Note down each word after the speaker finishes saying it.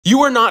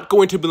You are not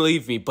going to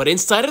believe me, but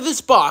inside of this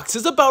box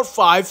is about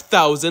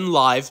 5,000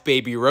 live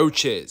baby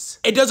roaches.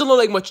 It doesn't look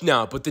like much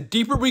now, but the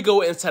deeper we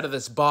go inside of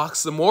this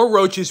box, the more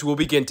roaches we'll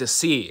begin to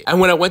see. And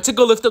when I went to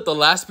go lift up the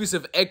last piece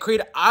of egg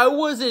crate, I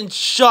was in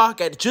shock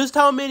at just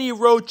how many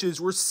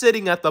roaches were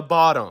sitting at the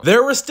bottom.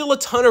 There were still a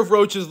ton of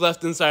roaches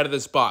left inside of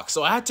this box,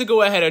 so I had to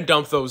go ahead and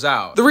dump those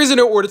out. The reason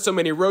I ordered so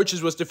many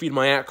roaches was to feed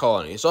my ant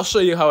colony, so I'll show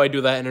you how I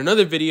do that in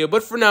another video,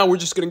 but for now we're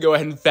just gonna go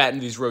ahead and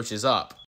fatten these roaches up.